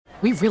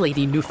We really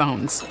need new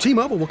phones.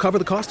 T-Mobile will cover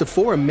the cost of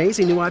 4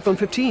 amazing new iPhone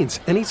 15s,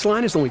 and each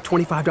line is only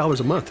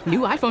 $25 a month. New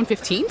iPhone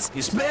 15s?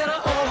 It's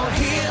better over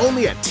here.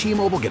 Only at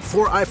T-Mobile, get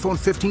 4 iPhone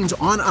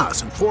 15s on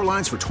us and 4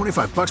 lines for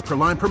 $25 per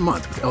line per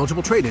month with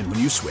eligible trade-in when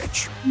you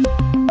switch.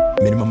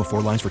 Minimum of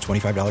 4 lines for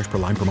 $25 per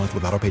line per month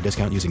with autopay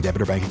discount using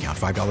debit or bank account.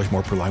 $5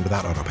 more per line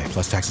without autopay,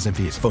 plus taxes and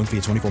fees. Phone fee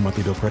at 24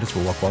 monthly bill credits for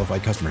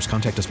well-qualified customers.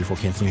 Contact us before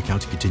canceling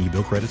account to continue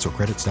bill credits or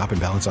credit stop and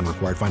balance on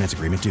required finance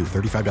agreement due.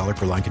 $35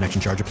 per line connection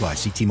charge applies.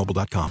 See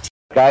T-Mobile.com.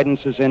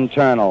 Guidance is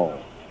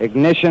internal.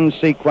 Ignition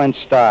sequence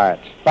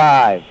starts.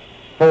 5,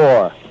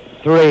 4,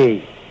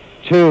 3,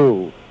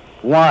 2,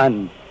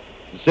 1,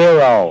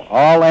 0.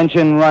 All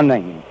engine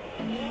running.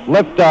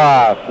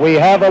 Liftoff. We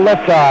have a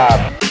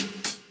liftoff.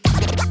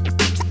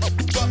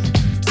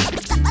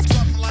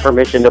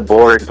 Permission to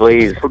board,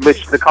 please.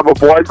 Permission to come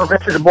aboard.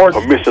 Permission to board.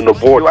 Permission to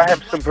board. Do I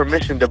have some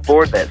permission to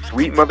board that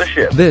sweet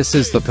mothership? This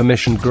is the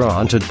Permission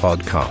Granted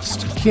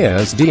podcast.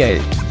 Here's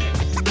DA.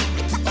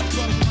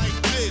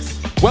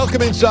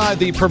 Welcome inside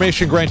the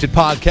Permission Granted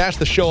podcast,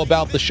 the show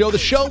about the show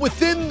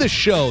within the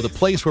show, the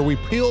place where we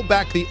peel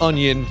back the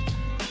onion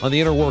on the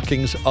inner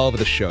workings of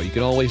the show. You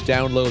can always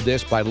download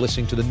this by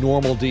listening to the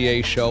normal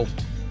DA show,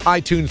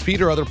 iTunes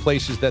feed, or other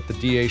places that the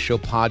DA show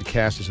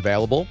podcast is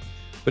available.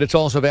 But it's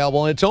also available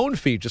on its own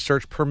feed. Just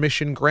search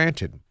Permission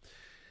Granted.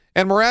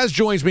 And Mraz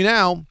joins me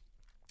now.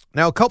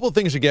 Now, a couple of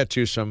things to get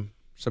to, some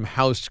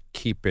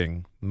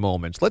housekeeping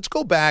moments. Let's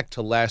go back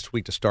to last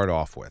week to start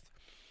off with.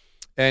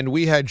 And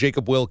we had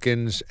Jacob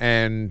Wilkins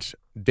and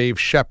Dave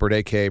Shepard,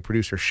 a.k.a.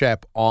 Producer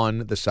Shep,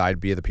 on the side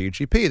B of the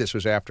PGP. This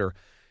was after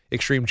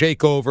Extreme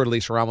Jakeover,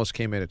 Lisa Ramos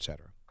came in,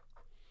 etc.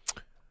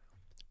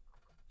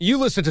 You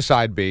listened to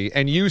side B,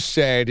 and you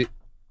said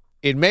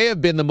it may have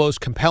been the most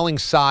compelling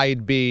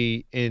side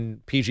B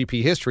in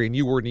PGP history, and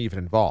you weren't even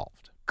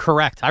involved.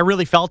 Correct. I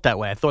really felt that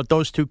way. I thought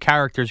those two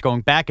characters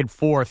going back and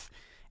forth,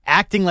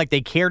 acting like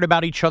they cared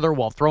about each other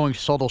while throwing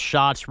subtle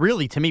shots,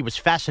 really, to me, was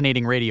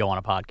fascinating radio on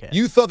a podcast.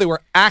 You thought they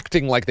were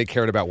acting like they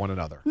cared about one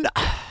another.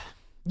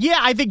 Yeah,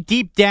 I think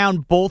deep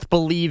down, both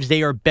believes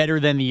they are better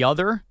than the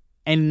other,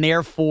 and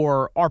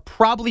therefore are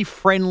probably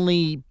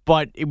friendly,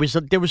 but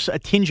there was a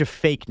tinge of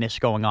fakeness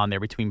going on there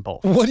between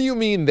both. What do you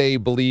mean they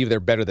believe they're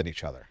better than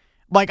each other?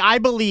 Like, I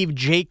believe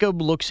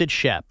Jacob looks at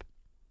Shep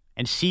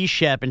and sees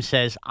Shep and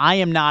says, I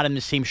am not in the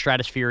same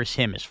stratosphere as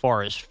him as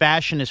far as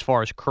fashion, as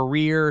far as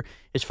career,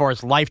 as far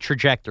as life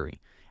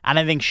trajectory. And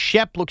I think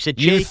Shep looks at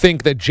Jacob. You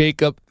think that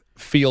Jacob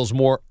feels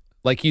more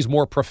like he's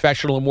more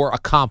professional and more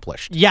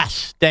accomplished?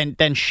 Yes,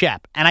 than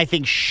Shep. And I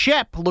think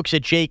Shep looks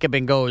at Jacob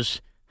and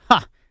goes,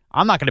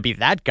 I'm not going to be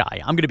that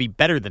guy. I'm going to be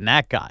better than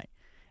that guy.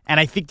 And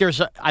I think there's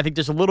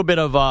a little bit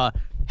of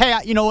hey,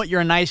 you know what? You're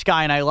a nice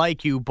guy and I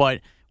like you,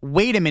 but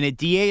wait a minute.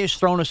 DA has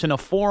thrown us in a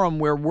forum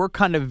where we're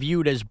kind of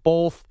viewed as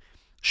both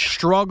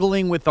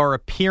struggling with our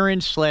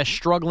appearance /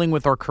 struggling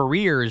with our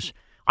careers.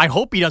 I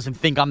hope he doesn't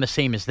think I'm the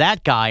same as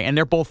that guy, and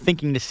they're both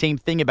thinking the same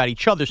thing about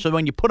each other. So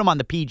when you put them on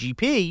the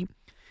PGP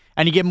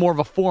and you get more of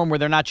a forum where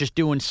they're not just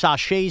doing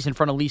sachets in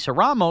front of Lisa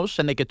Ramos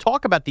and they could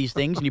talk about these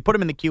things, and you put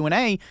them in the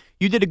Q&A,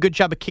 you did a good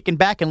job of kicking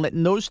back and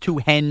letting those two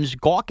hens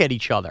gawk at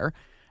each other.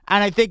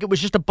 And I think it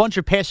was just a bunch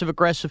of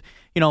passive-aggressive,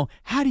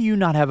 how do you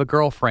not have a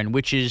girlfriend,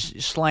 which is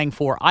slang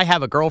for, I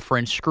have a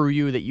girlfriend, screw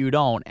you that you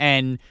don't.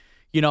 And,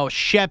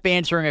 Shep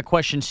answering a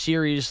question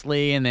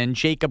seriously, and then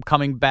Jacob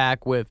coming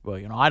back with,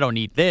 I don't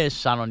need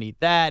this, I don't need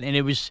that. And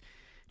it was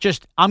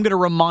just, I'm going to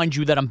remind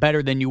you that I'm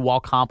better than you while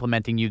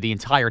complimenting you the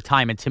entire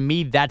time. And to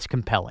me, that's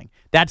compelling.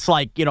 That's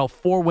like,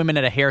 4 women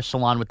at a hair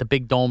salon with the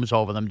big domes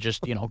over them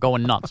just,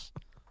 going nuts.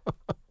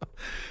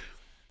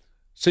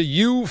 So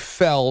you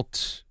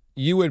felt...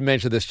 You had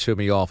mentioned this to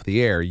me off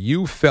the air.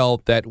 You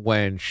felt that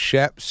when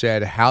Shep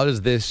said, how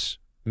does this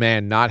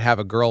man not have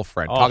a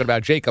girlfriend, talking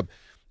about Jacob,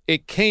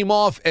 it came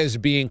off as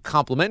being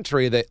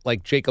complimentary that,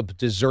 like, Jacob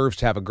deserves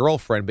to have a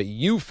girlfriend, but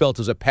you felt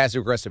it was a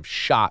passive-aggressive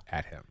shot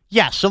at him.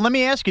 Yeah, so let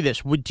me ask you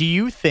this. Do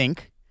you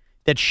think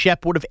that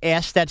Shep would have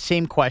asked that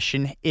same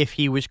question if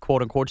he was,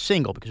 quote-unquote,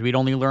 single? Because we'd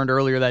only learned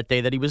earlier that day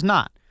that he was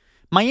not.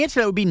 My answer to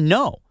that would be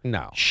no.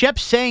 No.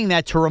 Shep's saying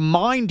that to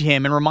remind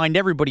him and remind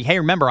everybody, hey,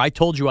 remember, I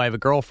told you I have a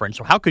girlfriend,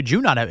 so how could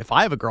you not have, if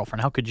I have a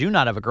girlfriend, how could you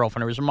not have a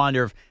girlfriend? It was a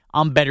reminder of,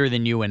 I'm better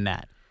than you in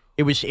that.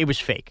 It was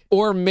fake.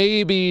 Or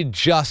maybe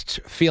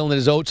just feeling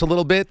his oats a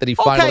little bit, that he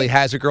finally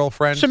has a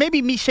girlfriend. So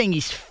maybe me saying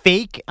he's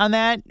fake on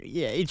that,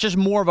 yeah, it's just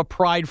more of a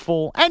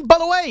prideful, and by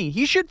the way,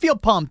 he should feel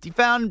pumped. He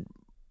found,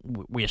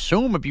 we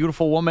assume, a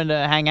beautiful woman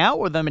to hang out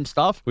with him and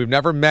stuff. We've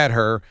never met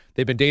her.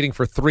 They've been dating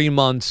for 3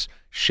 months.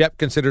 Shep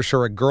considers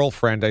her a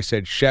girlfriend. I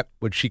said, Shep,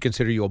 would she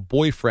consider you a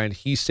boyfriend?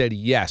 He said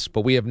yes,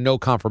 but we have no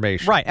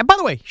confirmation. Right. And by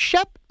the way,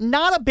 Shep,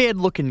 not a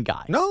bad-looking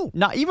guy. No.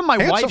 Not even my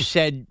wife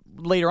said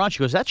later on, she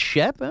goes, that's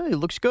Shep? He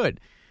looks good.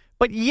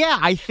 But yeah,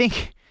 I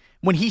think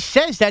when he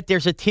says that,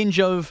 there's a tinge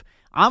of,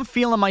 I'm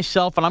feeling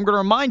myself, and I'm going to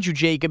remind you,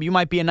 Jacob, you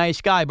might be a nice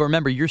guy, but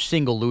remember, you're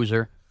single,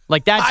 loser.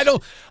 Like, that's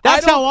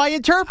how I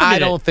interpret it. I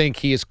don't think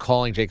he is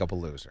calling Jacob a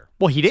loser.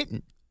 Well, he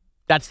didn't.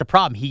 That's the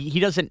problem. He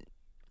doesn't.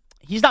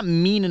 he's not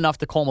mean enough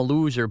to call him a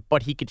loser,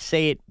 but he could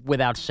say it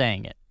without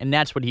saying it, and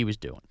that's what he was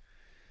doing.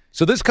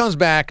 So this comes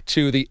back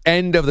to the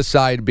end of the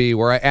side B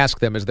where I ask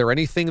them, is there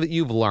anything that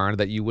you've learned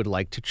that you would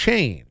like to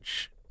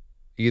change,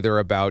 either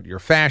about your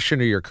fashion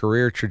or your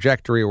career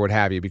trajectory or what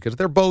have you? Because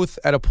they're both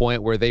at a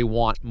point where they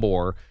want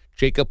more.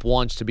 Jacob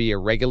wants to be a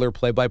regular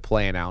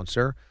play-by-play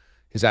announcer.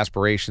 His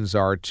aspirations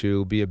are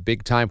to be a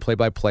big-time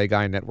play-by-play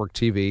guy on network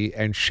TV,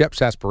 and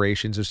Shep's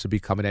aspirations is to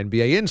become an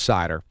NBA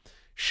insider.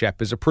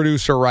 Shep is a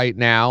producer right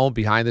now,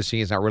 behind the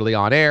scenes, not really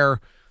on air.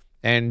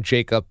 And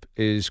Jacob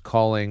is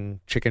calling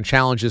chicken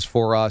challenges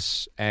for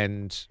us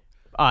and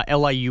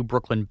LIU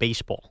Brooklyn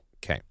baseball.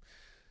 Okay.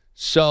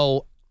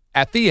 So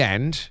at the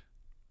end,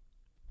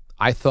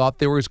 I thought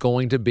there was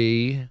going to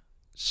be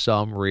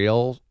some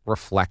real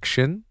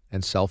reflection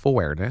and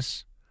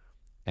self-awareness.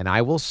 And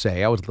I will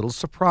say I was a little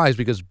surprised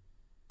because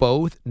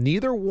both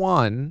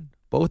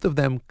of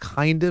them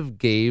kind of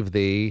gave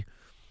the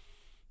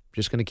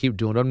just going to keep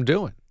doing what I'm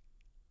doing.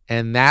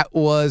 And that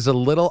was a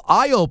little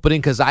eye-opening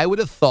because I would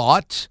have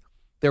thought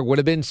there would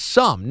have been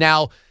some.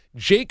 Now,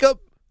 Jacob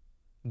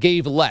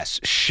gave less.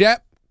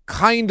 Shep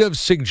kind of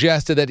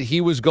suggested that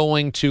he was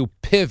going to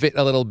pivot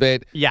a little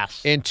bit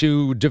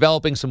into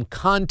developing some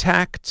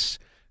contacts,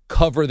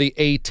 cover the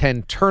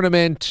A10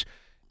 tournament,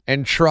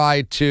 and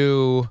try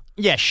to...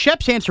 Yeah,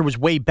 Shep's answer was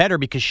way better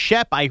because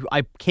Shep, I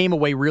came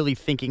away really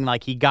thinking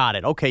like he got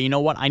it. Okay, you know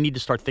what? I need to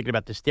start thinking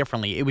about this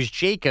differently. It was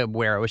Jacob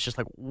where it was just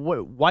like,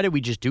 why did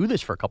we just do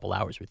this for a couple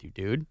hours with you,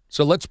 dude?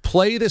 So let's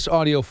play this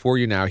audio for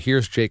you now.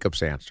 Here's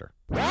Jacob's answer.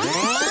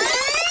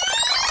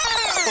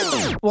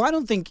 Well, I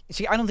don't think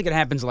it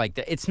happens like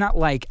that. It's not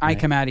like I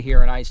come out of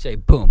here and I say,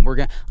 boom,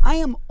 I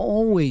am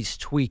always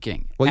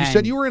tweaking. Well, you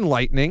said you were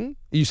enlightening.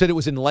 You said it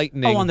was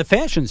enlightening. Oh, on the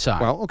fashion side.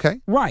 Well,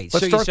 okay. Right.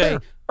 Let's so start you say,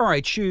 there. all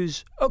right,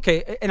 shoes.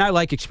 Okay. And I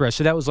like Express.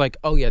 So that was like,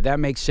 oh, yeah, that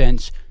makes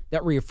sense.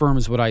 That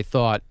reaffirms what I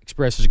thought.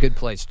 Express is a good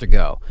place to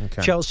go.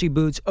 Okay. Chelsea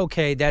boots.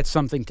 Okay, that's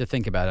something to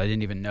think about. I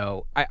didn't even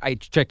know. I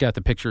checked out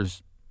the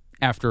pictures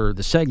after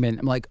the segment.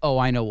 I'm like, oh,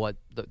 I know what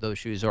those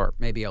shoes are.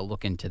 Maybe I'll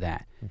look into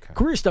that. Okay.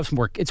 Career stuff's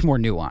more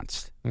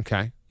nuanced.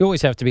 Okay. You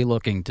always have to be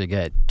looking to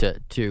get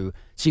to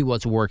see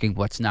what's working,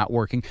 what's not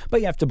working,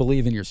 but you have to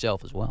believe in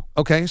yourself as well.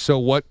 Okay,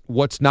 so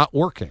what's not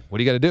working? What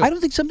do you got to do? I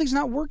don't think something's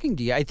not working,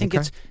 D. I think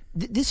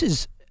this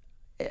is.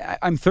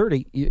 I'm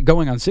 30,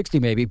 going on 60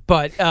 maybe,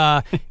 but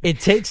it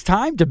takes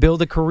time to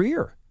build a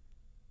career.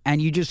 And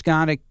you just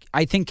got to,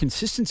 I think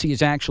consistency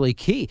is actually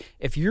key.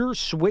 If you're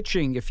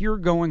switching, if you're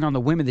going on the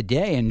whim of the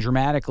day and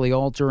dramatically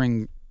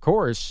altering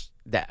course,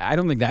 I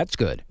don't think that's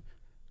good.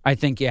 I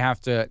think you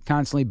have to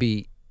constantly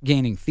be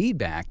gaining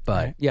feedback.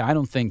 But, yeah, I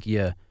think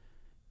you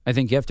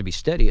have to be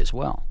steady as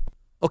well.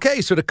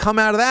 Okay, so to come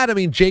out of that, I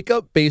mean,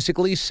 Jacob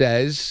basically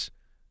says,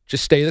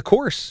 just stay the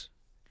course.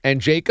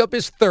 And Jacob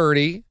is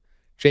 30.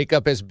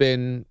 Jacob has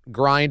been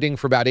grinding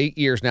for about 8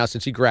 years now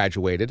since he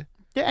graduated.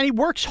 Yeah, and he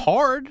works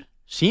hard.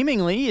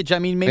 Seemingly, I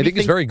mean, maybe I think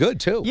he's very good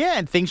too. Yeah,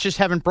 and things just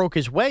haven't broke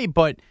his way.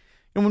 But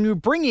when we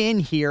bring you in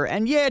here,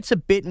 and yeah, it's a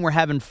bit, and we're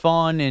having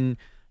fun, and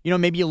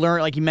maybe you learn,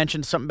 like you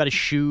mentioned, something about his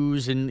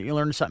shoes, and you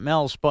learn something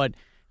else. But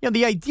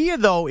the idea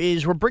though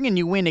is we're bringing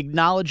you in,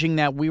 acknowledging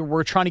that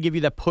we're trying to give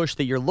you that push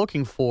that you're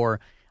looking for.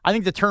 I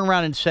think to turn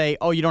around and say,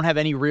 oh, you don't have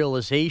any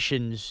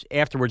realizations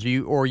afterwards,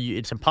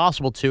 it's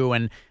impossible to,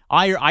 and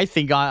I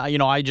think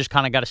I just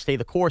kind of got to stay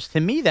the course.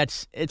 To me,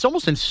 it's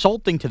almost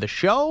insulting to the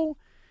show.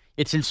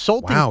 It's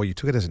insulting. Wow, you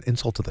took it as an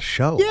insult to the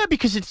show. Yeah,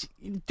 because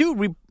dude,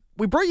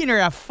 we brought you in here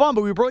to have fun,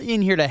 but we brought you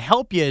in here to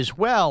help you as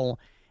well.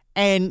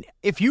 And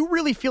if you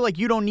really feel like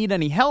you don't need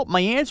any help, my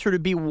answer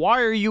would be,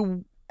 why are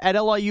you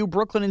at LIU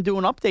Brooklyn and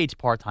doing updates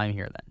part-time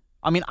here then?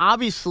 I mean,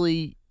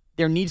 obviously,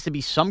 there needs to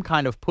be some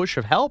kind of push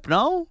of help,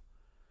 no?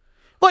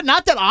 But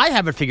not that I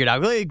haven't figured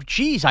out. Like,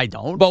 geez, I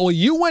don't. But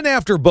you went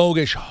after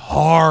Bogusch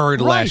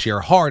hard last year.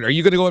 Hard. Are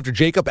you going to go after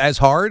Jacob as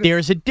hard?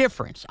 There's a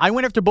difference. I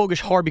went after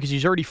Bogusch hard because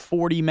he's already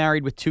 40,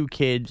 married with 2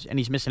 kids, and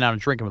he's missing out on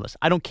drinking with us.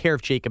 I don't care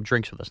if Jacob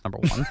drinks with us, number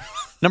one.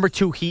 Number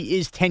two, he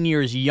is 10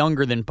 years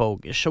younger than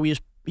Bogusch, so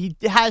he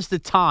has the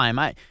time.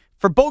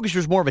 For Bogusch,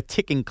 there's more of a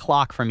ticking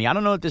clock for me. I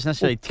don't know if there's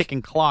necessarily a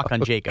ticking clock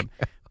on Jacob,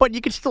 but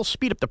you can still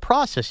speed up the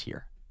process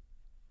here.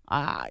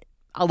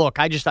 Look,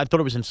 I thought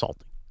it was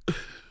insulting.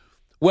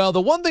 Well,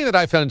 the one thing that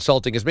I found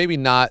insulting is maybe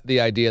not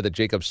the idea that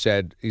Jacob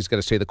said he's going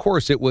to stay the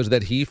course. It was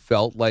that he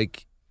felt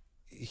like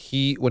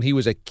when he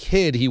was a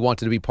kid, he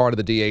wanted to be part of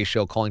the DA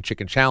show calling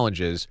chicken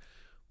challenges,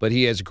 but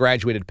he has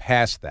graduated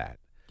past that.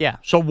 Yeah.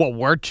 So what,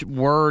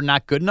 we're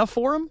not good enough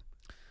for him?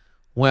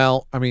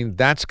 Well, I mean,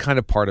 that's kind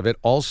of part of it.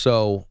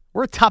 Also,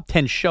 we're a top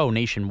 10 show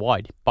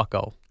nationwide,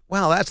 bucko.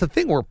 Well, that's the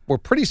thing. We're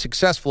pretty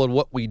successful at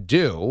what we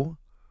do.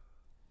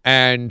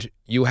 And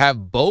you have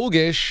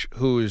Bogusch,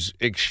 who's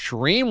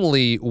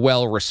extremely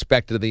well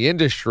respected in the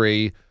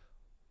industry,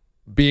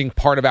 being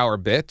part of our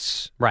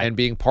bits and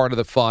being part of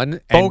the fun.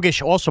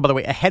 Bogusch also, by the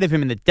way, ahead of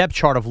him in the depth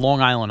chart of Long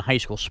Island high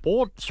school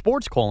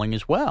sports calling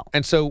as well.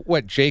 And so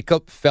what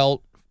Jacob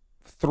felt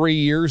 3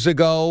 years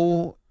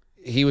ago,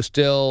 he was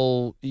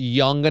still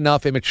young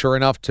enough, immature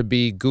enough to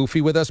be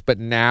goofy with us, but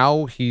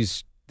now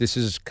he's this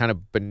is kind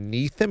of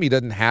beneath him. He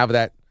doesn't have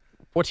that.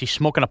 What's he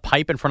smoking a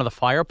pipe in front of the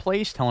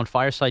fireplace, telling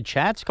fireside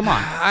chats? Come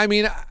on. I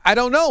mean, I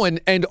don't know.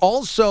 And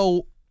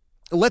also,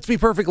 let's be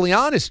perfectly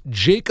honest.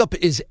 Jacob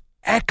is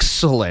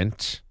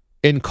excellent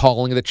in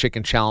calling the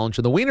Chicken Challenge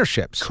and the Wiener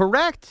Ships.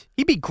 Correct.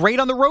 He'd be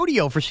great on the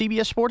rodeo for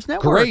CBS Sports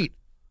Network. Great.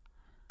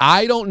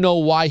 I don't know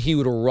why he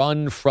would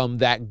run from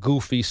that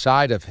goofy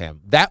side of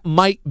him. That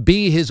might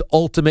be his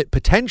ultimate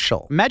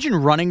potential. Imagine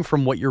running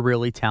from what you're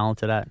really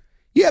talented at.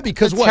 Yeah,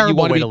 because what you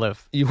want to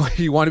live. You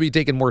want to be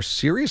taken more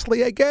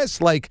seriously, I guess.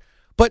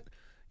 But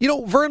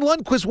Vern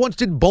Lundquist once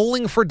did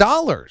Bowling for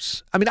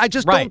Dollars. I mean, I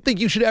just don't think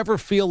you should ever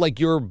feel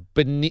like you're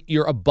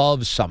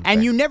above something.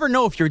 And you never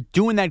know if you're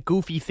doing that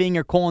goofy thing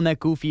or calling that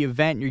goofy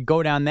event, you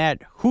go down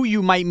that, who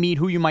you might meet,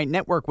 who you might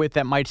network with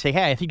that might say,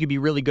 hey, I think you'd be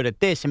really good at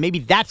this, and maybe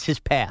that's his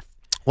path.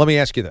 Let me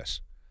ask you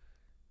this.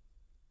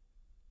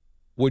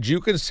 Would you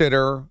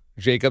consider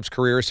Jacob's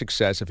career a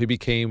success if he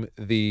became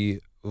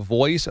the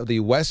voice of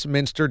the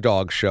Westminster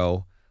Dog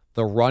Show,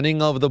 the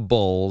running of the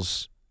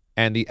Bulls,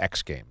 and the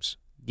X Games?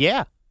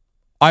 Yeah.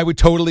 I would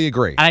totally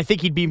agree. And I think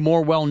he'd be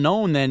more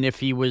well-known than if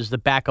he was the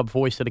backup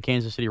voice of the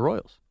Kansas City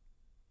Royals.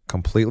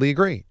 Completely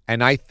agree.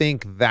 And I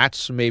think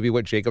that's maybe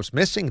what Jacob's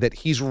missing, that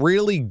he's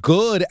really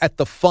good at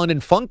the fun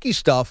and funky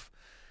stuff.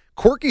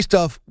 Quirky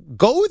stuff,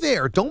 go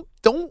there. Don't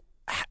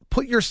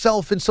put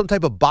yourself in some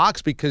type of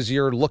box because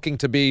you're looking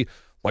to be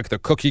like the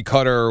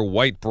cookie-cutter,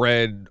 white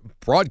bread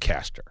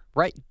broadcaster.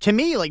 Right. To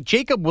me,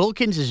 Jacob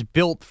Wilkins is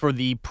built for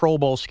the Pro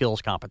Bowl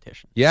skills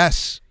competition.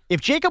 Yes.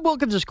 If Jacob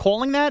Wilkins is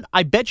calling that,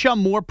 I bet you I'm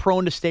more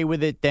prone to stay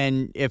with it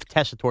than if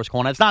Tessitore's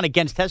calling it. It's not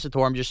against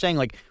Tessitore. I'm just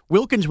saying,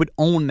 Wilkins would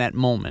own that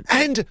moment.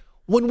 And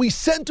when we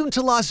sent him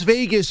to Las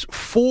Vegas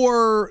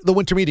for the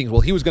winter meetings,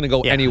 well, he was going to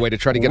go anyway to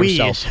try to get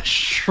himself. Is a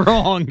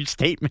strong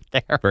statement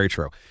there. Very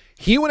true.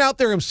 He went out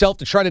there himself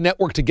to try to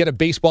network to get a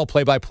baseball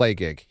play-by-play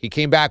gig. He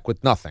came back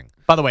with nothing.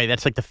 By the way,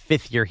 that's the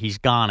 5th year he's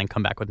gone and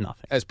come back with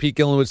nothing. As Pete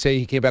Gillen would say,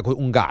 he came back with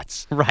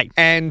ungats. Right.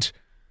 And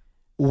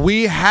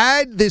we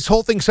had this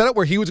whole thing set up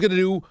where he was going to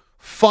do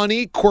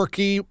funny,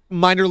 quirky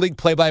minor league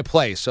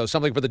play-by-play. So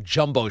something for the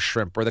Jumbo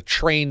Shrimp or the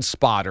Train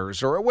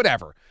Spotters or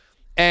whatever.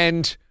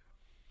 And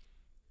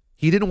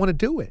he didn't want to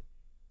do it.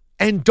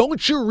 And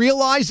don't you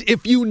realize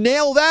if you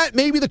nail that,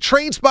 maybe the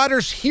Train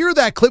Spotters hear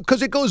that clip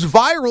because it goes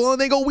viral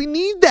and they go, we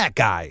need that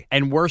guy.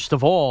 And worst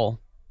of all,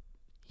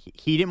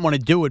 he didn't want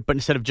to do it, but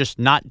instead of just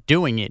not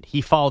doing it,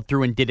 he followed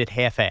through and did it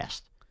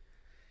half-assed.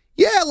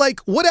 Yeah,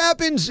 what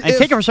happens if...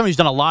 take it from somebody who's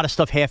done a lot of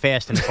stuff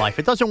half-assed in his life.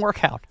 It doesn't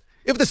work out.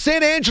 If the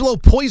San Angelo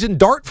Poison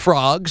Dart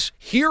Frogs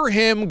hear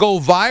him go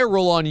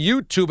viral on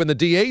YouTube and the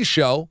DA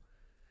show,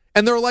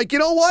 and they're like, you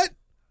know what?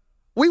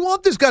 We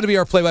want this guy to be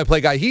our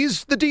play-by-play guy.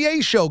 He's the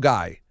DA show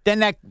guy. Then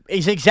that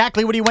is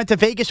exactly what he went to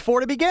Vegas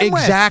for to begin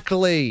with.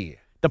 Exactly.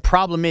 The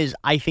problem is,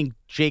 I think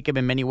Jacob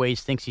in many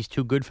ways thinks he's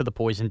too good for the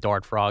Poison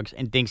Dart Frogs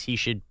and thinks he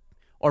should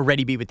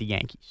already be with the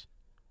Yankees.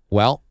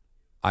 Well,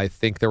 I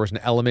think there was an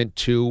element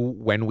to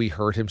when we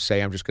heard him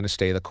say, I'm just going to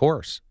stay the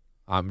course.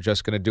 I'm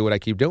just going to do what I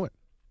keep doing.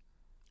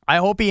 I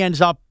hope he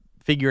ends up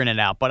figuring it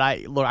out, but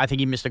I think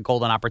he missed a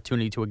golden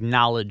opportunity to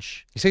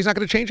acknowledge. He says he's not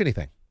going to change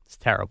anything. It's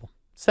terrible.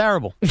 It's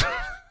terrible.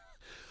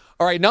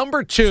 All right,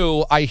 number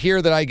 2, I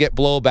hear that I get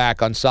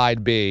blowback on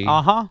side B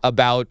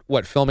about,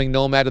 filming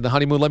Nomad and the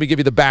honeymoon. Let me give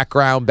you the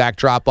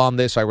backdrop on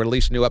this. I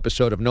released a new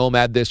episode of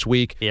Nomad this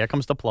week. Here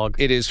comes the plug.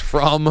 It is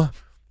from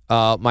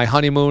my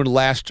honeymoon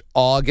last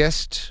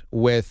August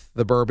with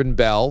the Bourbon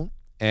Belle,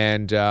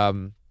 and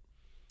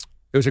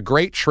it was a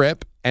great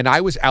trip, and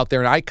I was out there,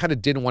 and I kind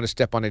of didn't want to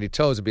step on any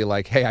toes and be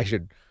like, hey, I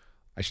should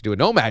do a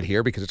Nomad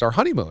here because it's our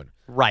honeymoon.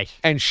 Right.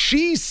 And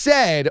she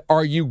said,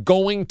 are you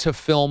going to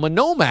film a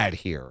Nomad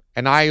here?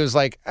 And I was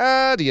like,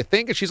 do you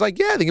think? And she's like,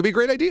 yeah, I think it'd be a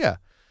great idea.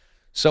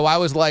 So I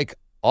was like,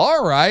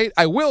 all right,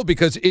 I will,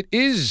 because it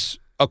is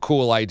a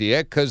cool idea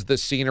because the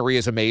scenery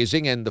is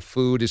amazing and the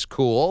food is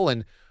cool.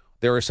 And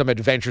there are some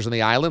adventures on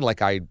the island.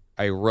 Like I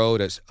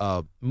rode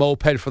a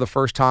moped for the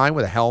first time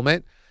with a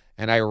helmet,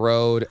 and I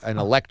rode an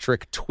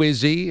electric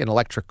Twizy, an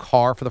electric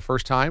car for the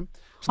first time.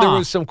 So there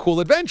was some cool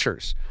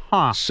adventures.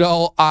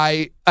 So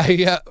I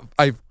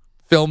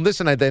filmed this,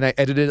 and then I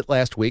edited it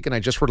last week, and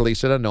I just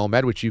released it on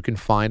Nomad, which you can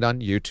find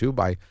on YouTube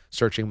by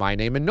searching my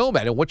name and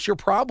Nomad. And what's your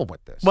problem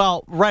with this?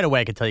 Well, right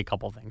away I can tell you a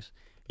couple of things.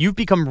 You've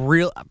become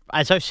real,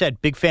 as I've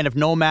said, big fan of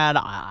Nomad.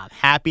 I'm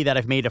happy that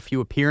I've made a few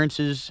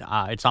appearances.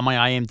 It's on my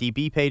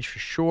IMDb page for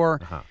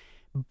sure.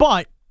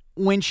 But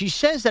when she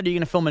says that you're going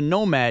to film a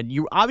Nomad,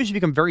 you obviously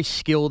become very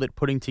skilled at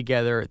putting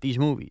together these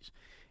movies.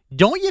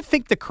 Don't you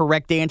think the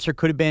correct answer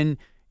could have been,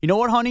 you know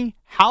what, honey?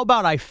 How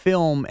about I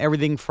film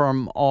everything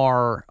from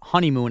our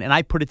honeymoon and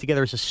I put it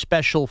together as a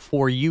special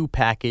for you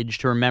package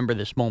to remember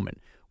this moment?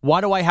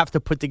 Why do I have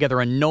to put together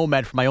a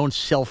Nomad for my own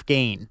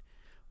self-gain?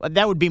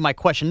 That would be my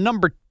question.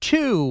 Number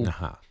 2,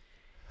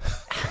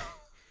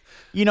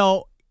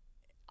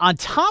 on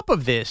top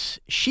of this,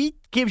 she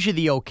gives you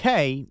the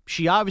okay.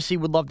 She obviously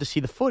would love to see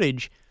the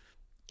footage.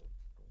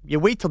 You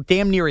wait till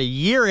damn near a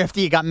year after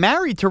you got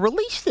married to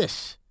release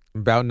this.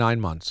 About 9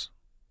 months.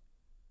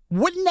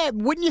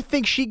 Wouldn't you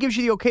think she gives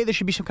you the okay? There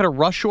should be some kind of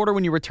rush order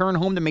when you return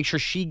home to make sure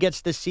she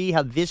gets to see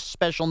how this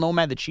special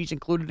Nomad that she's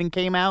included in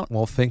came out?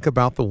 Well, think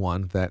about the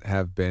one that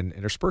have been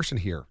interspersed in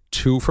here.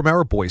 2 from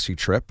our Boise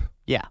trip.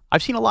 Yeah.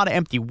 I've seen a lot of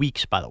empty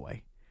weeks, by the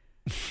way.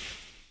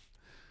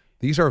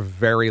 These are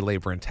very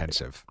labor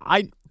intensive.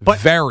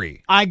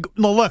 Very.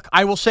 Look,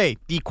 I will say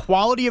the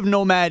quality of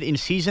Nomad in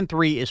season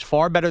 3 is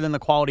far better than the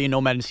quality of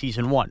Nomad in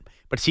season 1.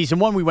 But season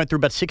 1, we went through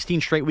about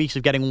 16 straight weeks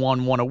of getting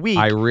one a week.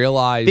 I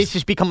realize this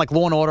has become like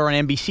Law and Order on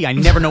NBC. I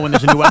never know when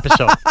there's a new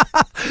episode.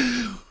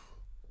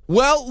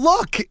 Well,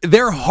 look,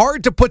 they're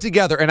hard to put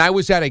together, and I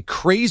was at a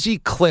crazy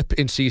clip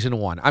in season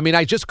 1. I mean,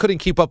 I just couldn't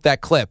keep up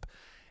that clip.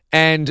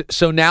 And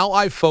so now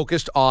I've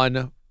focused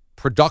on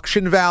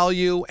production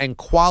value and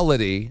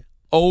quality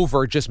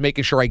over just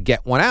making sure I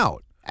get one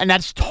out. And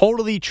that's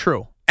totally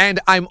true. And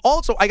I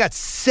got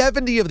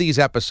 70 of these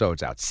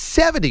episodes out.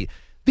 70.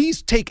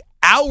 These take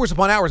hours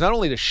upon hours, not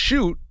only to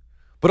shoot,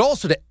 but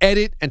also to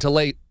edit and to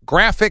lay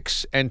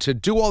graphics and to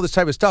do all this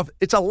type of stuff.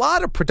 It's a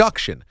lot of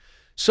production.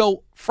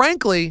 So,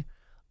 frankly,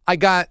 I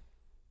got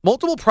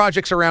multiple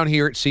projects around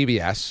here at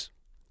CBS.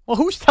 Well,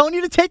 who's telling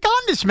you to take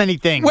on this many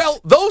things? Well,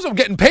 those I'm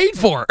getting paid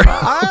for.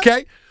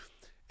 Okay?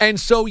 And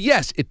so,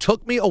 yes, it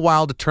took me a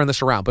while to turn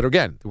this around. But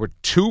again, there were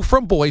 2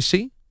 from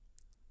Boise,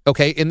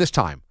 okay, in this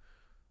time.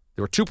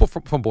 There were 2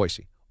 from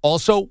Boise.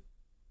 Also,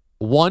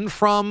 1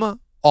 from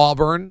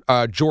Auburn,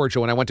 Georgia,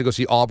 when I went to go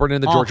see Auburn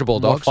and the Georgia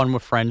Bulldogs. More fun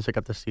with friends. I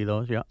got to see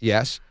those, yeah.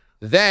 Yes.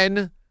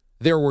 Then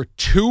there were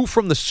 2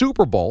 from the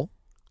Super Bowl.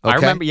 Okay? I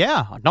remember,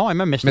 yeah. No, I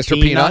remember Mr.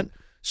 Peanut.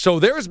 So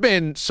there's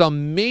been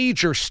some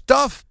major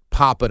stuff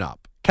popping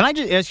up. Can I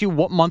just ask you,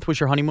 what month was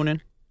your honeymoon in?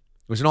 It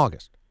was in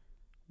August.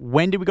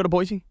 When did we go to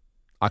Boise?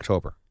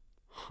 October.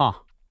 Huh.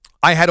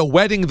 I had a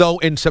wedding, though,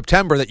 in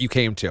September that you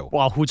came to.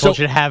 Well, who told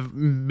you to have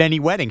many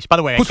weddings? By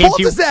the way, whose fault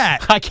is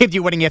that? I came to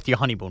your wedding after your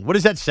honeymoon. What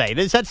does that say?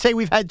 Does that say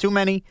we've had too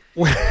many?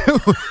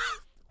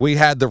 We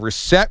had the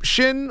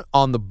reception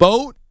on the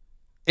boat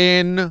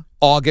in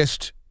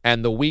August,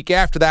 and the week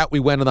after that, we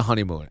went on the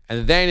honeymoon.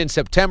 And then in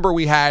September,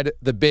 we had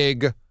the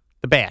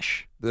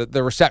bash.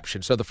 The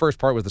reception. So the first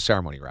part was the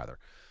ceremony, rather.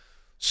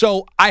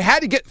 So I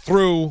had to get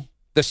through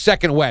the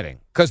second wedding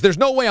because there's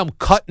no way I'm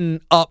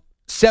cutting up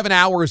 7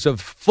 hours of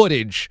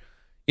footage,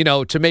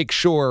 to make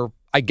sure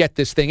I get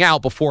this thing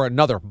out before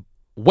another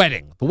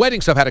wedding. The wedding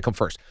stuff had to come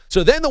first.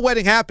 So then the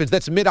wedding happens.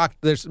 That's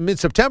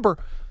mid-September.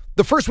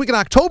 The first week in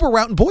October, we're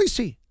out in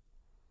Boise.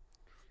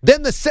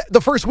 Then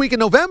the first week in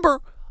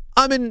November,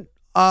 I'm in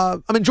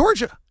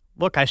Georgia.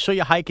 Look, I saw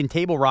you hiking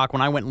Table Rock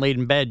when I went and laid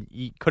in bed.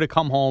 You could have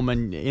come home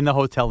and in the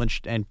hotel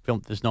and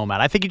filmed this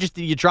Nomad. I think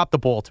you dropped the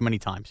ball too many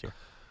times here.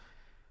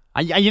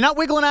 You're not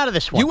wiggling out of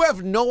this one. You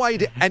have no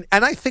idea. And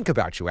I think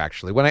about you,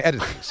 actually, when I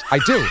edit these. I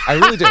do. I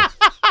really do.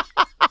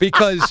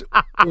 Because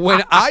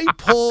when I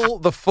pull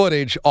the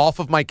footage off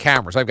of my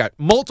cameras, I've got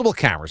multiple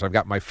cameras. I've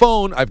got my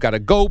phone. I've got a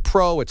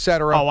GoPro,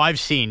 etc. Oh, I've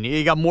seen.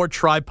 You got more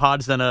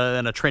tripods than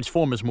a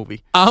Transformers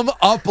movie. I'm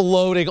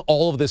uploading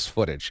all of this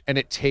footage, and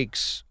it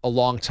takes a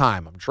long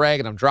time. I'm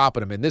dragging, I'm dropping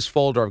them in this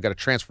folder. I've got to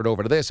transfer it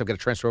over to this. I've got to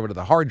transfer over to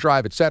the hard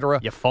drive, etc.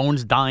 Your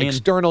phone's dying.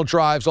 External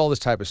drives, all this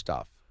type of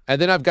stuff. And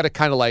then I've got to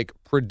kind of like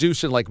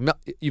produce it,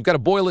 you've got to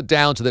boil it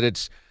down so that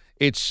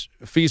it's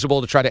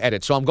feasible to try to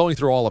edit. So I'm going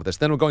through all of this.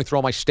 Then I'm going through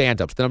all my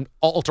stand-ups. Then I'm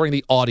altering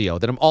the audio.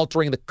 Then I'm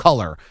altering the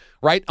color,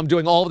 right? I'm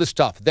doing all of this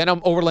stuff. Then I'm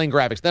overlaying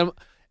graphics. Then I'm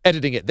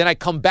editing it. Then I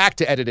come back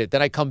to edit it.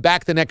 Then I come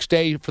back the next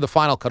day for the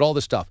final cut, all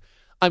this stuff.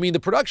 I mean, the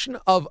production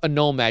of a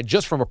Nomad,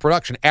 just from a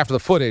production after the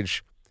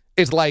footage,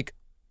 is like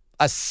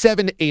a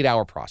 7 to 8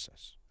 hour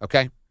process,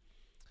 okay?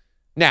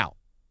 Now,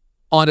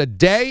 on a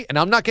day, and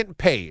I'm not getting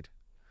paid,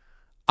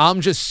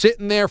 I'm just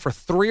sitting there for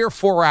 3 or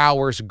 4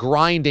 hours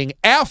grinding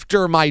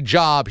after my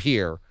job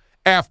here.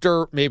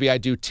 After maybe I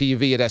do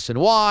TV at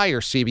SNY or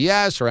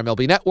CBS or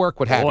MLB Network,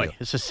 what have you. Boy,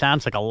 this just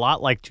sounds like a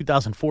lot like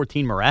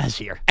 2014 Mraz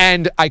here.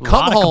 And I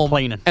come home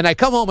and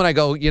I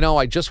go,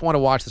 I just want to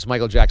watch this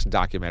Michael Jackson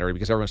documentary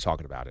because everyone's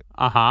talking about it.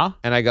 Uh-huh.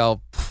 And I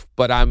go,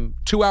 but I'm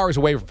 2 hours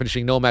away from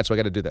finishing Nomad, so I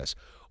got to do this.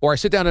 Or I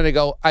sit down and I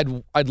go,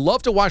 I'd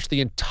love to watch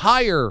the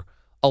entire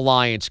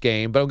Alliance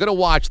game, but I'm going to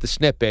watch the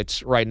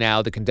snippets right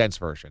now, the condensed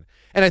version.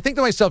 And I think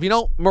to myself,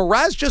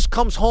 Mraz just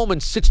comes home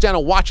and sits down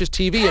and watches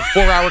TV at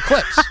 4-hour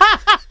clips.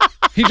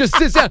 He just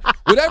sits down.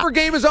 Whatever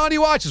game is on, he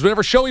watches.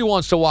 Whatever show he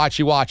wants to watch,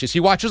 he watches. He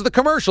watches the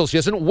commercials. He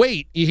doesn't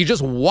wait. He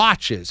just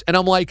watches. And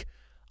I'm like,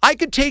 I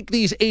could take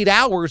these 8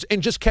 hours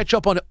and just catch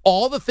up on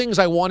all the things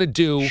I want to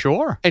do.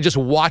 Sure. And just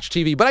watch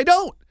TV. But I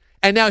don't.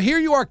 And now here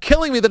you are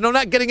killing me that I'm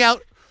not getting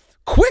out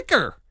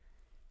quicker.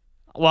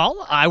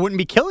 Well, I wouldn't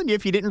be killing you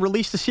if you didn't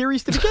release the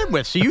series to begin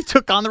with. So you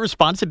took on the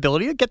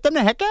responsibility to get them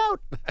the heck out.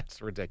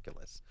 That's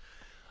ridiculous.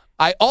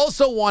 I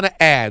also want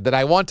to add that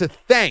I want to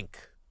thank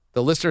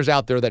the listeners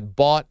out there that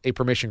bought a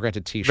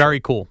permission-granted T-shirt. Very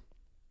cool.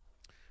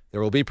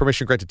 There will be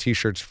permission-granted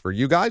T-shirts for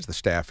you guys, the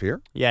staff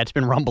here. Yeah, it's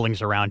been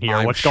rumblings around here.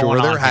 I'm What's sure going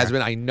on there has here?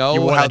 been. I know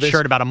you wore how that this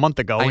shirt about a month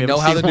ago. I know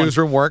how the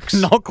newsroom works.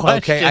 No question.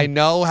 Okay, I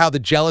know how the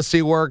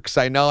jealousy works.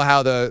 I know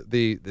how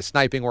the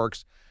sniping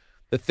works.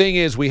 The thing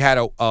is, we had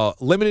a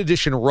limited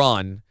edition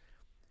run,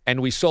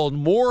 and we sold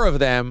more of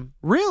them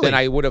than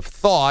I would have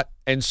thought.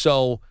 And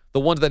so the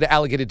ones that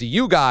allocated to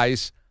you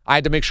guys, I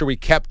had to make sure we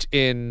kept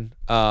in,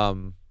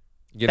 for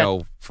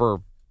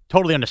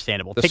totally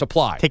understandable. The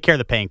supply. Take care of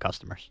the paying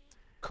customers.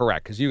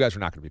 Correct, because you guys are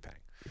not going to be paying.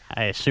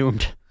 I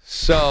assumed.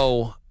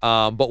 So,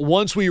 but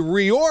once we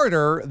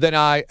reorder, then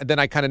I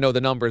kind of know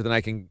the number, then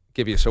I can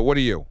give you. So what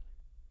are you?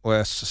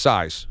 Well,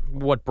 size.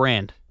 What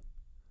brand?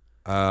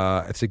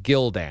 It's a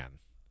Gildan.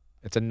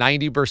 It's a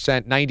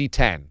 90%, 90-10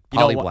 You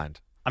know poly what?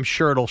 blend. I'm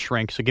sure it'll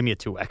shrink, so give me a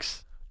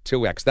 2X.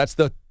 2X. That's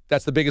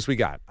the biggest we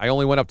got. I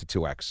only went up to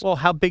 2X. Well,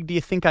 how big do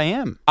you think I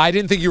am? I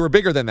didn't think you were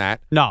bigger than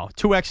that. No,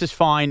 2X is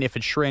fine. If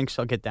it shrinks,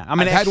 I'll get that. I've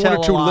had one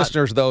or two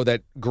listeners, though,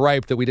 that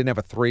griped that we didn't have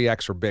a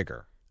 3X or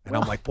bigger. And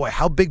I'm like, boy,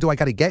 how big do I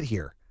got to get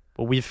here?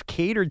 Well, we've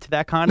catered to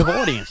that kind of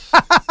audience.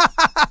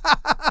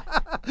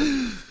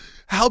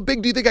 How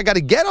big do you think I got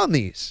to get on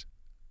these?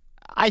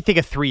 I think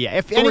a 3X.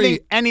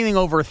 If anything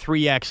over a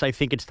 3X, I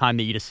think it's time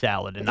to eat a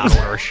salad and not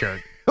order a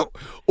shirt.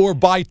 Or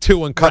buy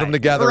two and cut them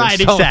together. Right,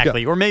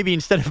 exactly. Or maybe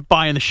instead of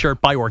buying the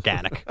shirt, buy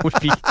organic would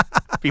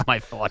be my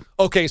thought.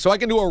 Okay, so I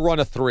can do a run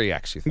of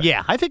 3X, you think?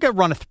 Yeah, I think I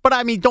run but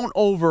I mean, don't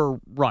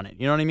overrun it.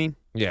 You know what I mean?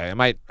 Yeah,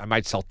 I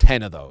might sell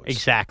 10 of those.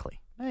 Exactly.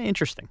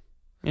 Interesting.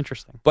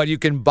 But you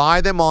can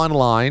buy them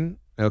online,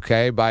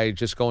 okay, by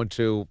just going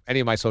to any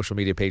of my social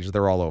media pages.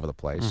 They're all over the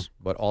place.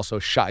 But also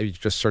shop. You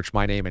just search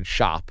my name and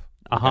shop.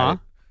 Okay?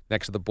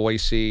 Next to the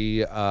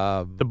Boise.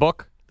 The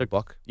book? The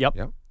book. Yep.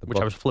 Which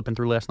I was flipping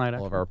through last night.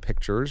 All of our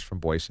pictures from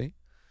Boise.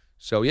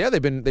 So, yeah,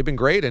 they've been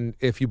great. And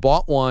if you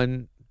bought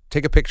one,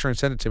 take a picture and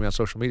send it to me on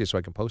social media so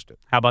I can post it.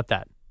 How about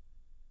that?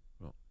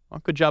 Well,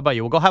 good job by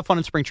you. We'll go have fun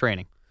in spring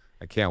training.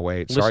 I can't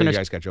wait. Sorry you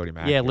guys got Jody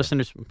Mack. Yeah,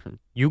 listeners,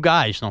 you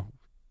guys,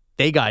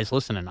 they guys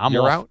listening.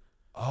 You're off. out?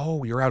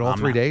 Oh, you're out all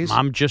 3 days?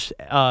 I'm just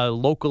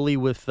locally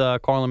with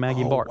Carl and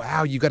Maggie and Bart.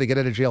 Wow, you got to get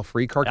out of jail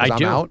free card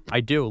because I'm out?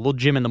 I do. A little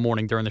gym in the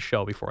morning during the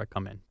show before I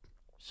come in.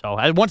 So,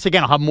 once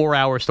again, I'll have more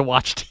hours to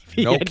watch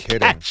TV no and kidding.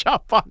 catch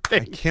up on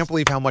things. I can't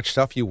believe how much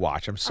stuff you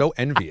watch. I'm so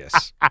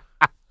envious.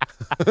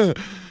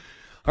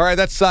 All right,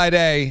 that's side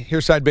A.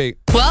 Here's side B.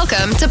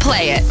 Welcome to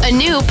Play It, a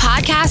new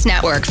podcast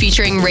network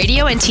featuring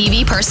radio and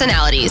TV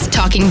personalities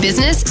talking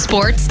business,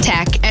 sports,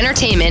 tech,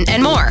 entertainment,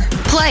 and more.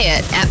 Play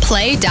it at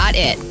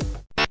play.it.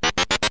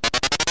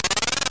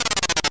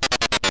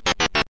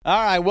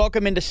 All right,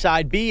 welcome into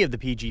side B of the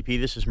PGP.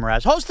 This is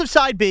Mraz, host of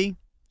side B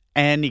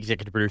and the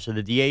executive producer of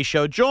the DA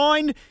Show,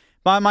 joined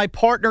by my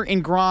partner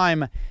in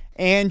crime,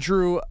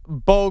 Andrew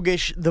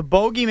Bogish, the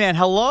Bogeyman.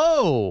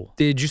 Hello.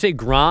 Did you say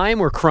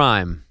grime or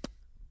crime?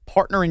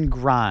 Partner in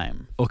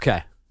grime.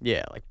 Okay.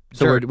 Yeah, like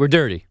so we're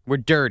dirty. We're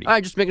dirty. All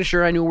right, just making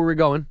sure I knew where we were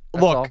going.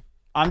 That's Look, all.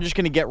 I'm just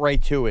going to get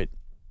right to it.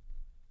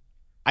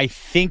 I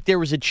think there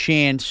was a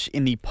chance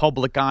in the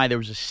public eye, there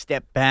was a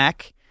step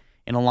back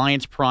in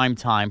Alliance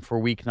Primetime for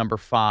week number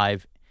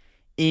 5,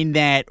 in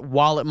that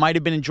while it might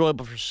have been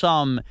enjoyable for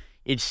some,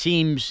 it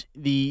seems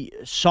the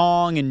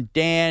song and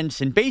dance,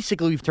 and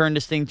basically we've turned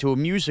this thing to a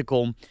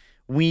musical,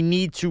 we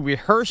need to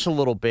rehearse a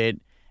little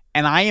bit.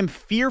 And I am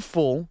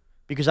fearful,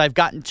 because I've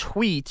gotten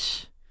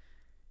tweets,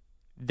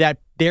 that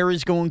there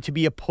is going to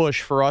be a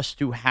push for us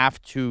to have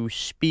to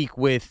speak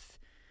with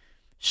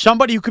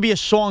somebody who could be a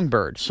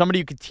songbird, somebody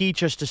who could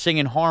teach us to sing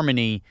in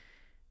harmony.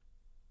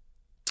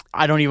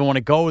 I don't even want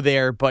to go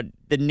there, but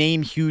the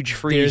name Huge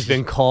Freeze. There's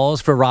been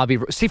calls for Robbie.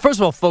 See, first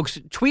of all, folks,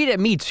 tweet at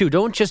me too.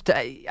 Don't just.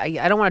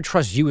 I don't want to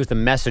trust you as the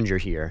messenger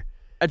here.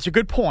 That's a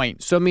good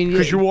point. So I mean,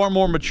 because you are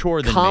more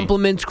mature than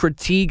compliments,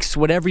 critiques,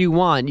 whatever you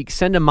want, you can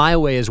send them my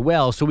way as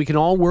well, so we can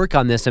all work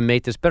on this and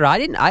make this better.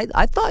 I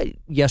thought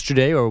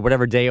yesterday or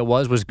whatever day it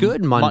was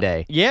good.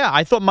 Monday. Yeah,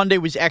 I thought Monday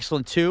was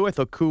excellent too. I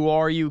thought Who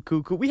Are You,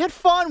 Cuckoo. We had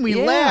fun. We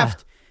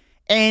laughed.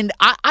 And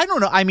I don't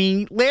know. I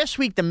mean, last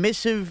week the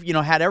missive,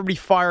 had everybody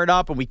fired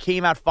up, and we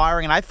came out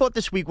firing. And I thought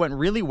this week went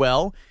really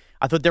well.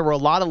 I thought there were a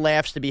lot of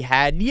laughs to be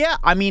had. Yeah,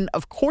 I mean,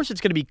 of course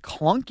it's going to be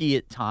clunky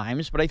at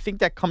times, but I think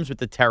that comes with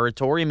the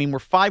territory. I mean, we're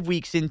 5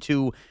 weeks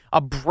into a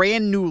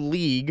brand new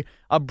league,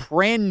 a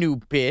brand new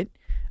bit,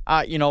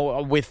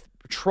 with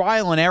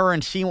trial and error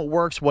and seeing what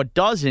works, what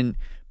doesn't.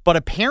 But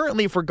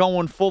apparently, if we're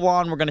going full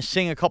on, we're going to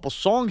sing a couple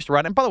songs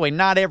throughout. And by the way,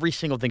 not every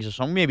single thing's a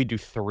song. Maybe do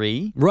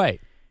 3.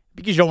 Right.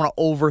 Because you don't want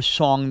to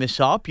over-song this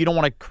up. You don't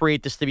want to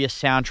create this to be a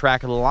soundtrack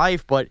of the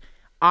life. But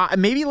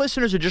maybe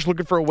listeners are just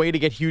looking for a way to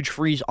get Huge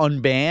Freeze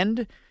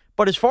unbanned.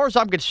 But as far as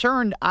I'm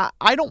concerned,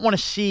 I don't want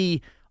to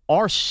see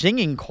our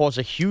singing cause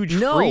a Huge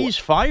Freeze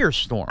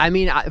firestorm. I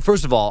mean,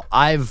 first of all,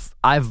 I've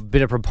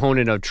been a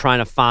proponent of trying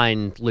to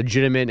find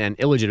legitimate and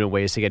illegitimate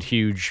ways to get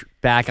Huge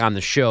back on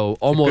the show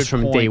almost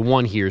from day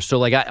one here. So,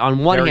 like,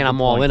 on one hand, I'm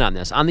all in on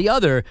this. On the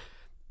other,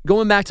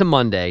 going back to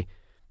Monday,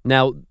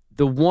 now,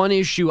 the one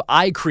issue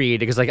I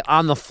created, because like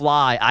on the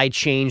fly, I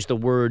changed the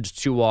words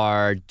to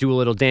our do a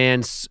little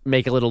dance,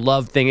 make a little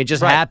love thing. It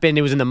just happened.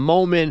 It was in the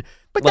moment.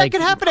 But that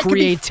could happen.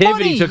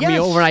 Creativity took me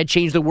over, and I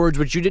changed the words,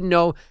 which you didn't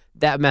know.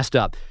 That messed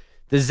up.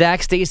 The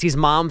Zach Stacy's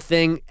mom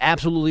thing,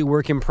 absolutely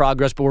work in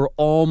progress, but we're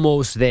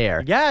almost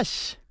there.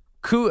 Yes.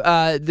 Who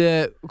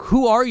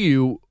Are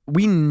You?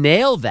 We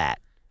nailed that.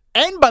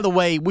 And, by the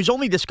way, was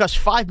only discussed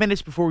 5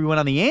 minutes before we went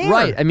on the air.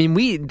 Right. I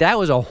mean, that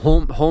was a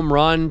home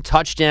run,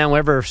 touchdown,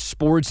 whatever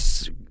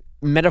sports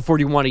metaphor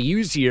you want to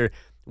use here.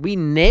 We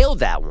nailed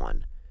that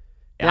one.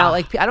 Yeah. Now,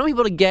 I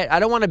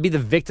don't want to be the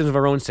victims of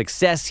our own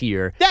success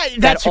here.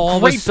 That's all a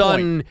great of a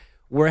sudden point.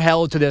 We're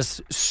held to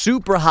this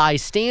super high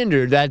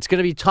standard that's going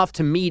to be tough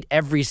to meet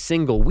every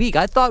single week.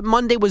 I thought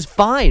Monday was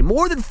fine,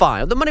 more than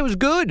fine. The Monday was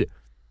good.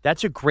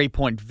 That's a great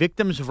point.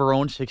 Victims of our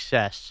own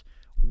success.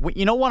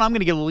 You know what? I'm going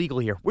to get illegal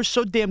here. We're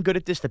so damn good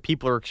at this that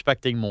people are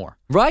expecting more.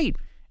 Right.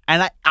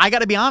 And I got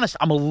to be honest,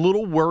 I'm a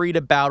little worried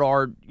about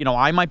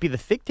I might be the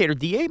dictator.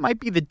 DA might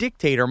be the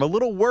dictator. I'm a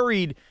little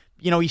worried.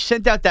 He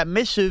sent out that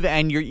missive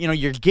and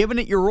you're giving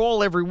it your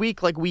all every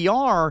week like we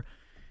are.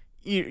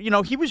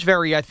 He was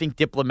very, I think,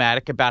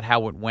 diplomatic about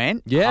how it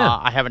went. Yeah.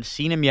 I haven't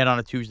seen him yet on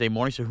a Tuesday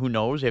morning, so who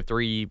knows after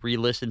he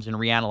re-listens and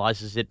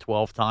reanalyzes it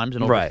 12 times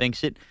and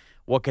overthinks it,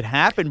 what could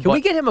happen. Can we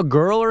get him a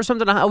girl or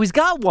something? Oh, he's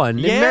got one.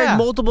 Yeah. He's married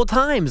multiple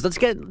times. Let's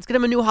get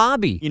him a new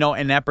hobby.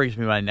 And that brings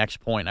me to my next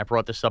point. I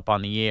brought this up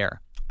on the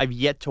air. I've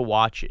yet to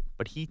watch it,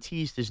 but he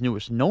teased his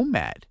newest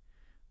Nomad,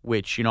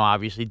 which,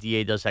 obviously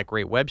DA does that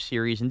great web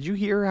series. And did you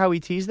hear how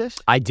he teased this?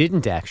 I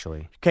didn't,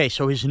 actually. Okay,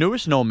 so his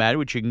newest Nomad,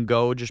 which you can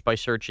go just by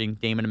searching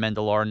Damon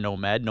Amendolar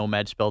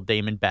Nomad spelled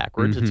Damon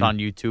backwards. Mm-hmm. It's on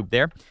YouTube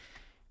there.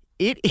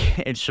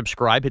 And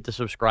subscribe, hit the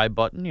subscribe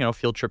button.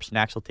 Field Trip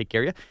Snacks will take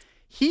care of you.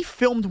 He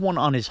filmed one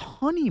on his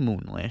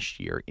honeymoon last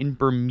year in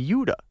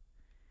Bermuda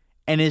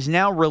and is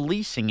now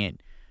releasing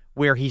it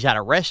where he's at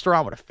a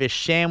restaurant with a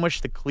fish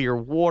sandwich, the clear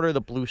water,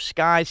 the blue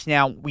skies.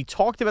 Now, we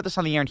talked about this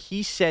on the air, and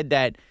he said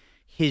that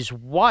his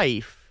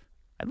wife,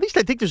 at least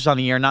I think this was on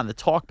the air, not in the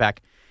talkback,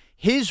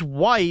 his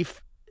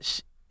wife,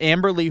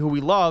 Amber Lee, who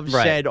we love,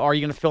 said, are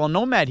you going to film a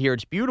Nomad here?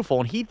 It's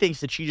beautiful. And he thinks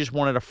that she just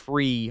wanted a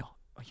free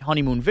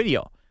honeymoon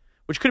video,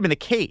 which could have been the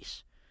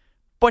case.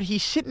 But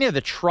he's sitting there,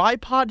 the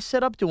tripod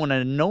set up, doing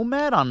a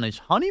Nomad on his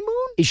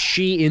honeymoon? Is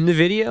she in the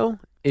video?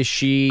 Is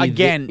she...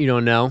 Again... You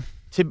don't know?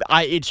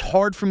 It's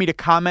hard for me to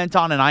comment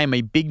on, and I am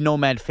a big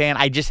Nomad fan.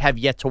 I just have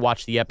yet to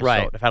watch the episode.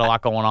 Right. I've had a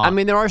lot going on. I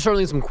mean, there are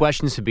certainly some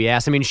questions to be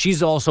asked. I mean,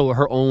 she's also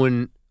her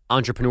own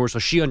entrepreneur, so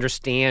she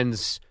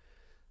understands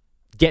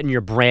getting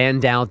your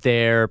brand out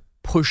there,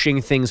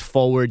 pushing things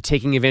forward,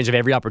 taking advantage of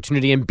every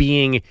opportunity, and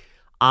being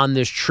on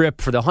this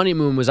trip for the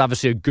honeymoon was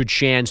obviously a good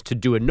chance to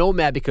do a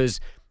Nomad because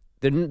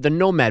the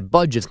Nomad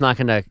budget's not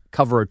going to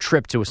cover a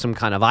trip to some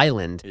kind of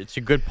island. It's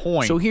a good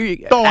point. So here,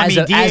 DA's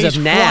as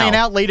of now, flying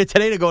out later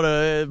today to go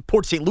to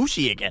Port St.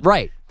 Lucie again.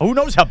 Right. Who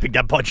knows how big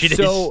that budget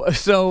is?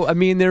 So I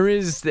mean, there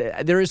is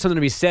something to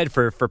be said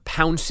for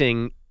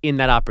pouncing in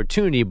that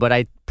opportunity.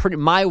 But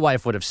my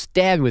wife would have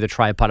stabbed me with a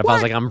tripod if I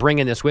was like, I'm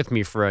bringing this with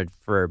me for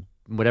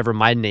whatever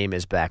my name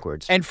is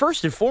backwards. And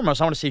first and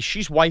foremost, I want to say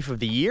she's wife of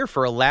the year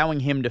for allowing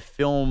him to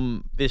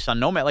film this on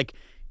Nomad. Like,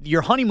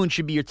 your honeymoon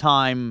should be your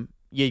time.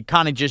 You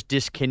kind of just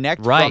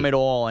disconnect from it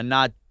all and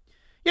not,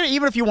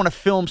 even if you want to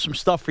film some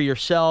stuff for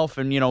yourself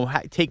and,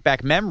 take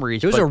back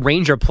memories. There was a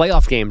Ranger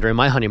playoff game during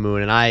my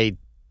honeymoon, and I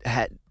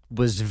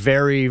was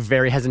very,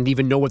 very hesitant to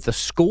even know what the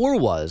score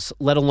was,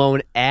 let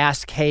alone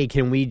ask, hey,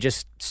 can we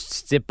just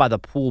sit by the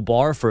pool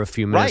bar for a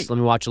few minutes? Let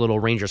me watch a little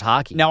Rangers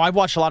hockey. Now, I've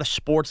watched a lot of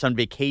sports on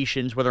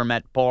vacations, whether I'm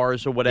at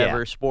bars or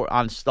whatever, sport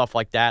on stuff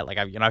like that. Like,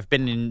 I've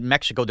been in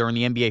Mexico during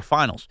the NBA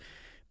Finals.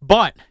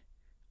 But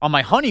on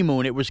my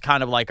honeymoon, it was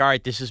kind of like, all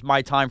right, this is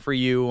my time for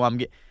you.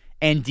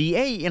 And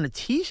DA in a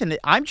teasing it,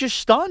 I'm just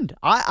stunned.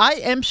 I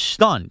am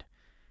stunned.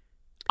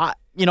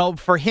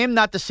 For him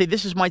not to say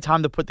this is my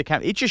time to put the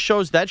camera, it just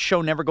shows that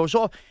show never goes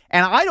off.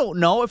 And I don't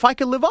know if I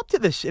could live up to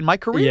this in my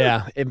career.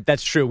 Yeah,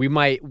 that's true. We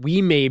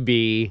may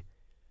be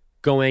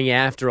going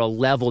after a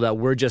level that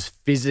we're just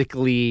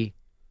physically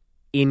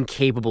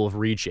incapable of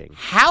reaching.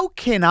 How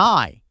can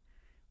I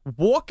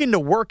walk into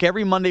work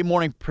every Monday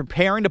morning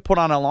preparing to put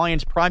on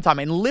Alliance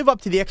Primetime and live up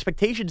to the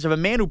expectations of a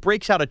man who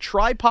breaks out a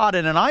tripod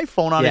and an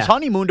iPhone on his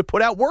honeymoon to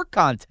put out work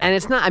content? And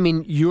it's not,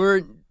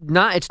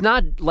 it's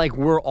not like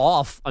we're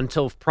off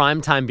until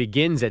primetime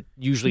begins at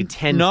usually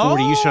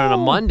 10:40 Eastern on a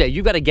Monday.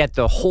 You got to get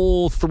the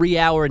whole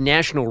 3-hour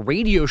national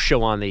radio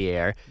show on the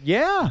air.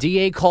 Yeah.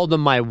 DA called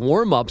them my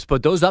warm-ups,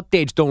 but those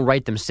updates don't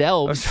write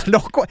themselves.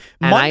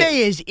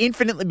 Monday has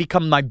infinitely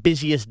become my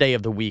busiest day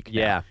of the week now.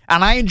 Yeah.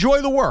 And I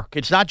enjoy the work.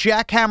 It's not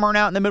jackhammering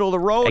out in the middle of the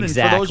road.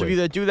 Exactly. And for those of you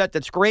that do that,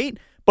 that's great.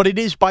 But it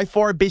is by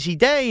far a busy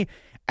day.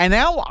 And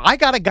now I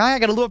got a guy I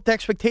got to live up to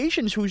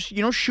expectations who's,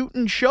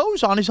 shooting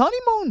shows on his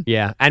honeymoon.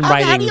 Yeah. And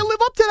how do you live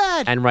up to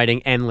that? And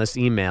writing endless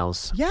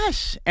emails.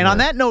 Yes. And on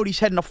that note, he's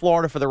heading to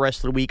Florida for the rest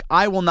of the week.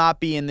 I will not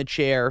be in the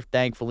chair,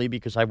 thankfully,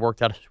 because I've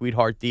worked out a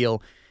sweetheart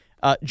deal.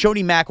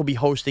 Jody Mack will be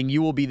hosting.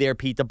 You will be there.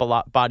 Pete the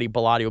Body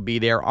Bilotti will be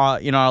there.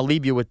 I'll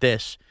leave you with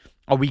this.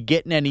 Are we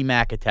getting any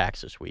Mac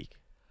attacks this week?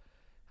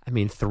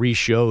 3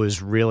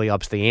 shows really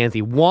ups the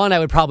ante. 1, I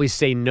would probably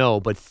say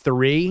no, but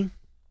 3...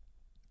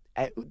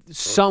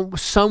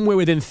 somewhere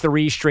within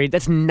 3 straight,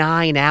 that's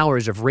 9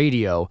 hours of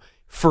radio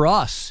for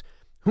us.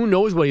 Who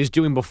knows what he's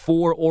doing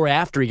before or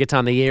after he gets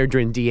on the air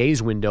during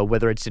DA's window,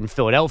 whether it's in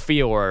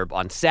Philadelphia or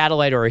on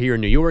satellite or here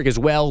in New York as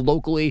well,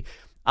 locally.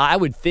 I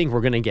would think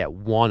we're going to get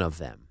one of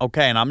them.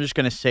 Okay, and I'm just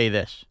going to say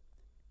this.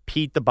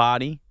 Pete the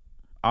Body,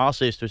 I'll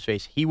say this to his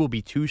face, he will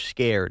be too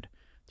scared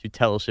to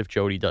tell us if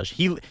Jody does.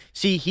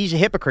 He's a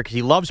hypocrite because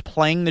he loves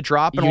playing the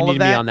drop and all of that. You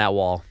need to be on that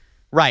wall.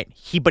 Right.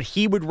 But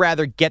he would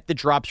rather get the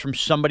drops from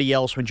somebody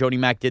else when Jody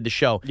Mack did the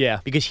show. Yeah.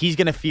 Because he's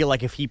going to feel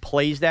like if he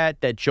plays that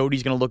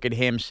Jody's going to look at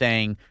him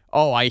saying,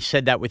 "Oh, I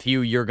said that with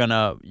you. You're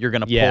gonna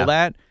pull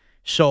that."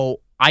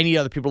 So I need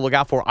other people to look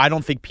out for. I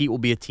don't think Pete will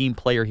be a team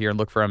player here and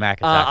look for a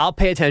Mack attack. I'll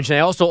pay attention. I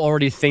also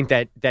already think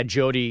that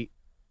Jody,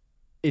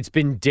 it's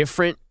been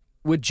different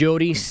with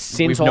Jody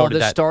since all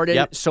this started.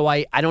 Yep. So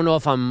I don't know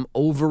if I'm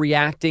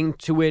overreacting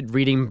to it,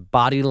 reading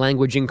body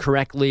language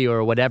incorrectly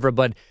or whatever,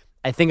 but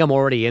I think I'm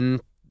already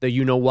in the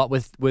you-know-what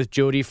with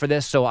Jody for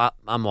this, so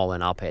I'm all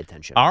in. I'll pay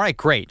attention. All right,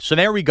 great. So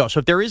there we go. So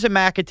if there is a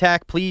Mack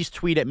attack, please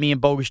tweet at me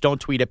and Bogus.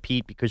 Don't tweet at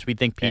Pete because we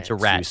think Pete's a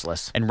rat.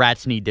 Useless. And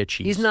rats need their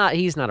cheese. He's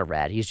not a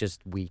rat. He's just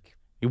weak.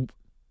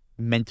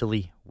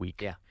 Mentally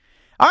weak. Yeah.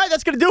 All right,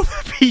 that's going to do it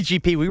for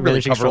PGP. We really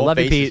covered all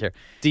bases Pete. here.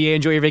 DA,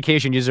 enjoy your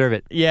vacation. You deserve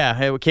it.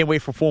 Yeah, we can't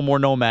wait for 4 more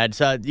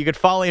Nomads. You could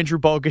follow Andrew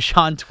Bogus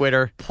on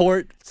Twitter.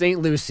 Port St.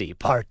 Lucie,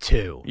 Part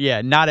 2.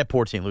 Yeah, not at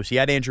Port St. Lucie.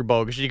 At Andrew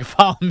Bogus. You can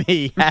follow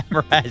me at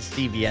Mraz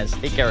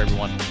CBS. Take care,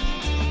 everyone.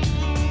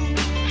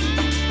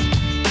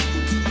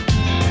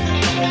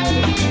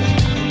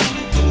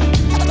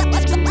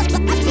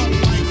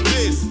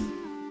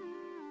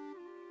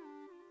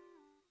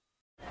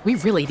 We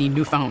really need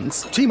new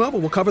phones. T-Mobile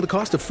will cover the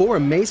cost of 4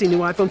 amazing new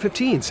iPhone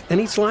 15s, and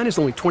each line is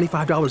only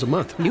 $25 a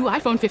month. New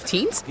iPhone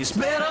 15s? It's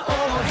better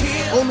over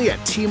here. Only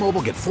at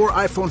T-Mobile, get 4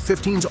 iPhone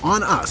 15s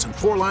on us and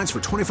 4 lines for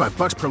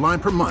 $25 per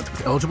line per month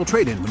with eligible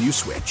trade-in when you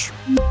switch.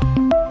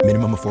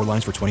 Minimum of 4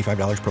 lines for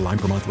 $25 per line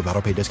per month with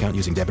autopay discount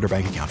using debit or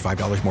bank account.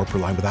 $5 more per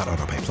line without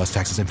autopay, plus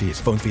taxes and fees.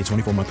 Phone fee at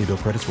 24 monthly bill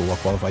credits for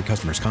well-qualified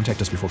customers. Contact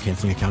us before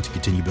canceling account to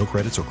continue bill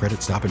credits or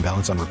credit stop and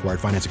balance on required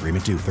finance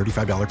agreement due.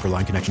 $35 per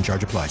line connection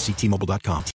charge applies. See T-Mobile.com.